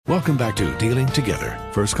Welcome back to Dealing Together.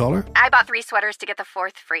 First caller? I bought 3 sweaters to get the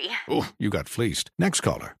 4th free. Oh, you got fleeced. Next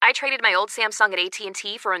caller? I traded my old Samsung at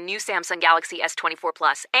AT&T for a new Samsung Galaxy S24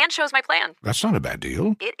 Plus and chose my plan. That's not a bad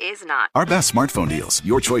deal. It is not. Our best smartphone deals.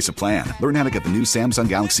 Your choice of plan. Learn how to get the new Samsung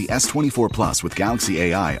Galaxy S24 Plus with Galaxy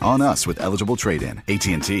AI on us with eligible trade-in.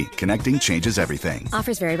 AT&T. Connecting changes everything.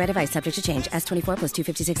 Offers vary by device. Subject to change. S24 plus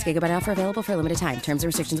 256 gigabyte offer available for a limited time. Terms and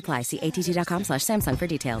restrictions apply. See att.com/Samsung for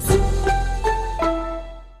details.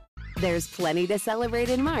 There's plenty to celebrate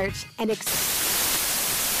in March and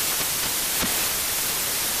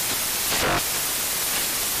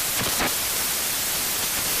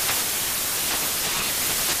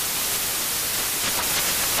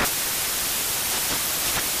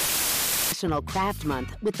National Craft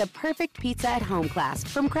Month with the perfect pizza at home class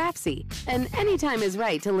from Craftsy. And anytime is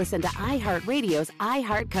right to listen to iHeartRadio's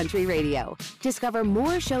iHeart Country Radio. Discover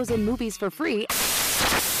more shows and movies for free.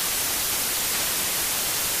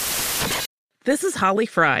 This is Holly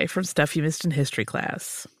Fry from Stuff You Missed in History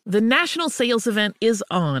class. The national sales event is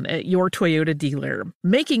on at your Toyota dealer,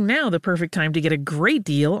 making now the perfect time to get a great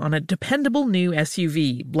deal on a dependable new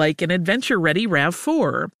SUV, like an adventure-ready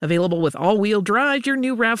RAV4. Available with all-wheel drive, your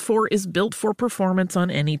new RAV4 is built for performance on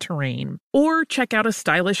any terrain. Or check out a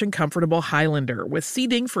stylish and comfortable Highlander with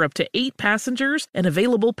seating for up to 8 passengers and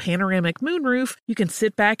available panoramic moonroof. You can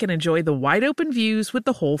sit back and enjoy the wide-open views with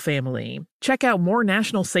the whole family. Check out more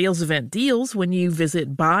national sales event deals when you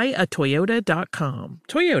visit buyatoyota.com.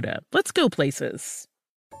 Toyota, let's go places.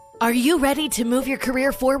 Are you ready to move your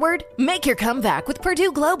career forward? Make your comeback with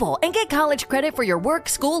Purdue Global and get college credit for your work,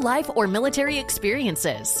 school life, or military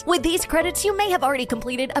experiences. With these credits, you may have already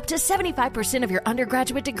completed up to 75% of your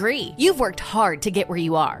undergraduate degree. You've worked hard to get where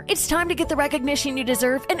you are. It's time to get the recognition you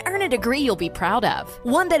deserve and earn a degree you'll be proud of.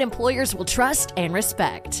 One that employers will trust and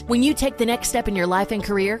respect. When you take the next step in your life and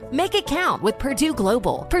career, make it count with Purdue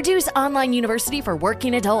Global, Purdue's online university for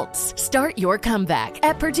working adults. Start your comeback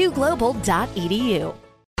at purdueglobal.edu.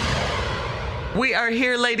 We are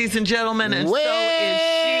here, ladies and gentlemen, and so is she,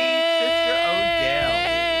 Sister Odell.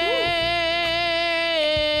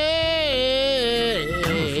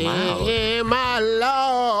 Wow. My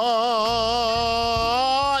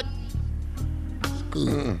Lord.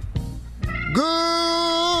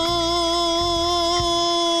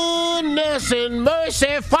 Goodness and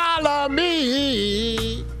mercy follow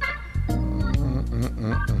me.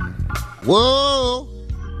 Whoa,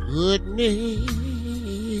 goodness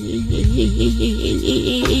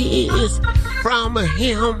from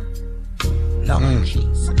him, Lord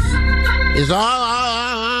Jesus, is all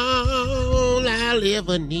I'll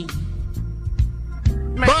ever need.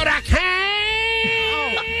 But I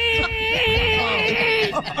can't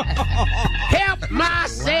help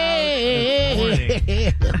myself.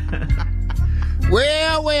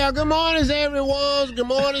 Well, good morning, everyone. Good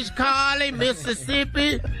morning, Carly,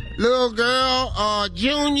 Mississippi, little girl,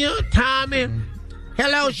 Junior, Tommy.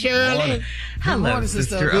 Hello, Shirley. Hello,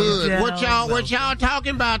 Sister Odell. What y'all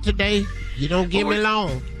talking about today? You don't give me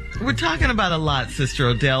long. We're talking about a lot, Sister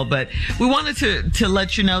Odell, but we wanted to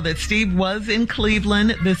let you know that Steve was in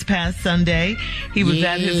Cleveland this past Sunday. He was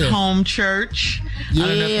at his home church.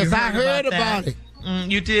 Yes, I heard about it.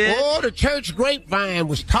 You did? Oh, the church grapevine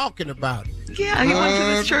was talking about it. Yeah, he went to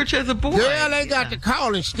this church as a boy. Girl, they got to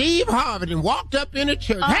calling Steve Harvey and walked up in the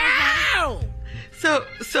church. How?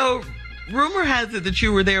 So rumor has it that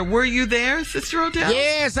you were there. Were you there, Sister Odell?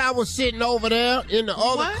 Yes, I was sitting over there in the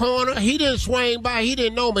other corner. He didn't swing by. He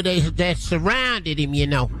didn't know me. They surrounded him, you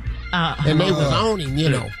know. And they was on him, you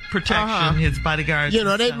know. Protection, his bodyguards. You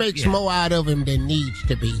know, they make more out of him than needs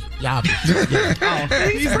to be. Y'all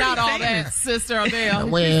he's not all that, Sister Odell.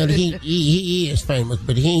 Well, he is famous,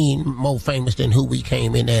 but he ain't more famous than who we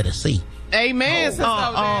came in there to see. Amen, Sister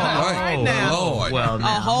Odell. Right now. Lord. Well,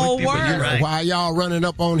 now, a whole word. Right. While y'all running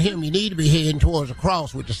up on him, you need to be heading towards the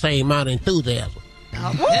cross with the same amount of enthusiasm. A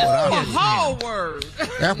whole word.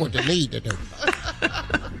 That's what they need to do.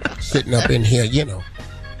 Sitting up in here, you know.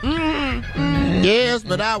 Yes,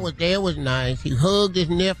 but I was there. It was nice. He hugged his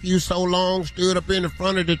nephew so long, stood up in the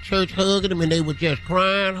front of the church hugging him, and they were just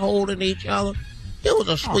crying, holding each other. It was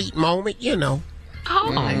a sweet moment, you know. Oh,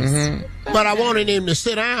 nice. But I wanted him to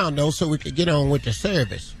sit down, though, so we could get on with the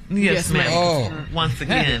service. Yes, ma'am. Once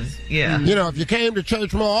again, yeah. You know, if you came to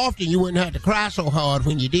church more often, you wouldn't have to cry so hard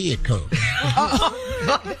when you did come.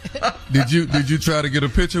 Did you try to get a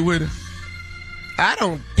picture with him? I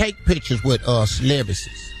don't take pictures with celebrities.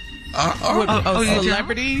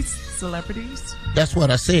 Celebrities? Celebrities? That's what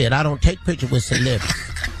I said. I don't take pictures with celebrities.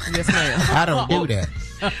 Yes, ma'am. I don't do that.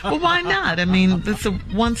 Well, why not? I mean, it's a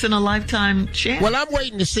once-in-a-lifetime chance. Well, I'm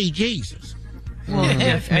waiting to see Jesus.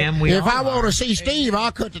 Yes, ma'am. If I want to see Steve,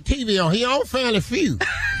 I'll cut the TV on. He on Family Feud.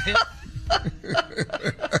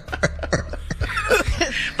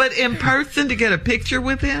 But in person to get a picture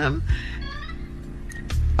with him?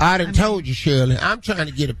 I done told you, Shirley, I'm trying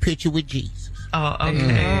to get a picture with Jesus. Oh,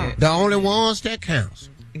 okay. The only ones that counts.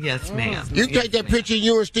 Yes, ma'am. You can take that picture of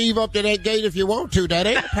you and Steve up to that gate if you want to. That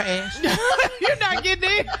ain't a pass. You're not getting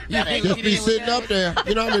in. Just be sitting up there.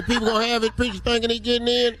 You know how many people gonna have his picture thinking he getting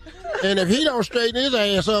in? And if he don't straighten his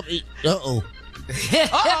ass up, uh-oh.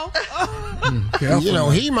 You know,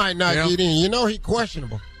 he might not get in. You know he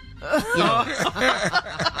questionable.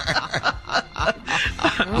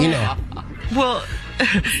 You know. Well,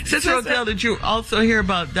 Sister Odell, did you also hear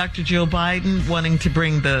about Dr. Jill Biden wanting to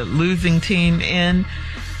bring the losing team in?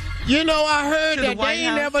 You know, I heard To the that White they ain't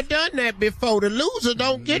House? never done that before. The loser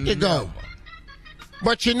don't get to go.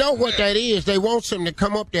 But you know what that is? They want them to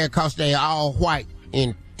come up there because they all white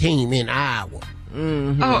team in Iowa.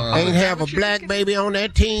 Ain't have a black baby on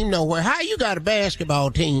that team nowhere. How you got a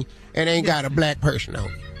basketball team and ain't got a black person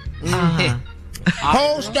on it?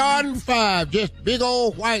 Whole starting five, just big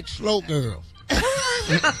old white slow girls.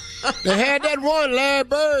 They had that one Larry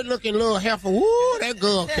Bird looking little heifer. Woo, that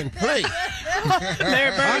girl can play.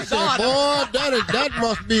 Larry I Bird's said, daughter. boy, that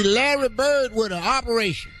must be Larry Bird with an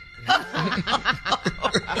operation.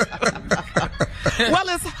 Well,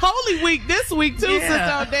 it's Holy Week this week, too,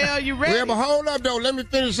 Sister Odell. You ready? Well, but hold up, though. Let me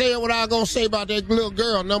finish saying what I was going to say about that little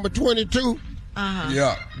girl, number 22.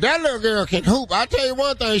 Yeah. That little girl can hoop. I tell you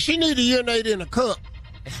one thing, she need to urinate in a cup.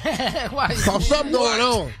 Cause something going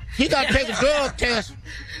on. She got to take a drug test.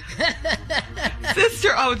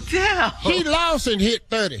 Sister Odell. She lost and hit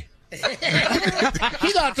 30.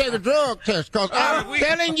 She got to take a drug test. Cause I'm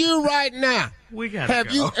telling you right now.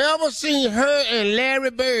 Have you ever seen her and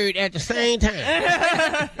Larry Bird at the same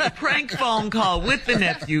time? Prank phone call with the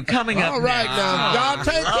nephew coming up. All right now. Y'all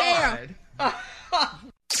take care.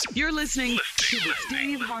 You're listening to the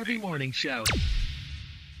Steve Harvey Morning Show.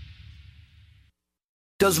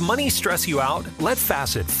 Does money stress you out? Let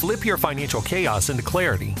Facet flip your financial chaos into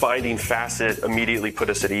clarity. Finding Facet immediately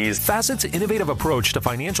put us at ease. Facet's innovative approach to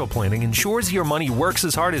financial planning ensures your money works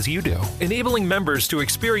as hard as you do, enabling members to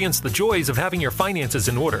experience the joys of having your finances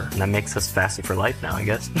in order. And that makes us Facet for life now, I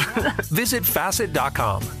guess. Visit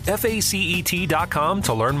Facet.com, FACET.com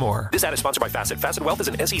to learn more. This ad is sponsored by Facet. Facet Wealth is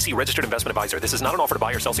an SEC registered investment advisor. This is not an offer to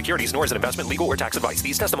buy or sell securities, nor is it investment, legal, or tax advice.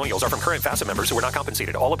 These testimonials are from current Facet members who are not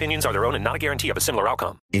compensated. All opinions are their own and not a guarantee of a similar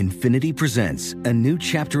outcome. Infiniti presents a new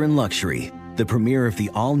chapter in luxury, the premiere of the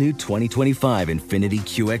all-new 2025 Infiniti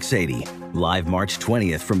QX80, live March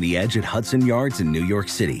 20th from the Edge at Hudson Yards in New York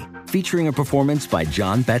City, featuring a performance by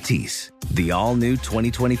John Batiste. The all-new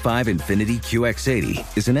 2025 Infiniti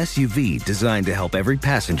QX80 is an SUV designed to help every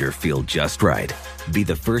passenger feel just right. Be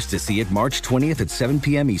the first to see it March 20th at 7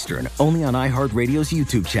 p.m. Eastern, only on iHeartRadio's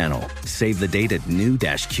YouTube channel. Save the date at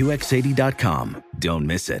new-QX80.com. Don't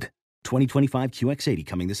miss it. 2025 QX80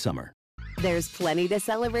 coming this summer. There's plenty to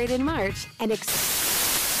celebrate in March and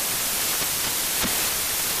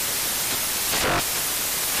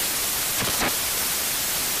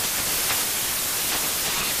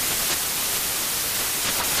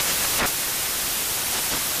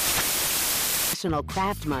National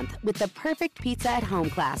Craft Month with the perfect pizza at home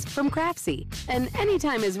class from Craftsy. And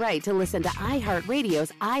anytime is right to listen to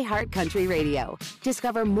iHeartRadio's iHeart Country Radio.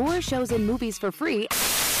 Discover more shows and movies for free.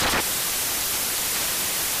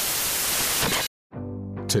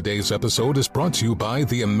 Today's episode is brought to you by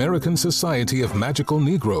the American Society of Magical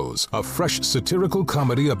Negroes, a fresh satirical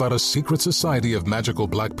comedy about a secret society of magical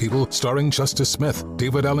black people starring Justice Smith,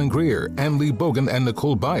 David Allen Greer, Ann Lee Bogan, and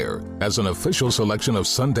Nicole Byer. As an official selection of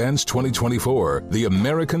Sundance 2024, the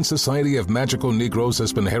American Society of Magical Negroes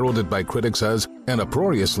has been heralded by critics as an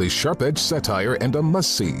uproariously sharp-edged satire and a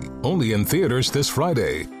must-see. Only in theaters this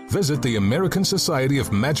Friday. Visit the American Society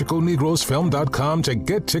of Magical Negroes Film.com to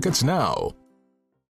get tickets now.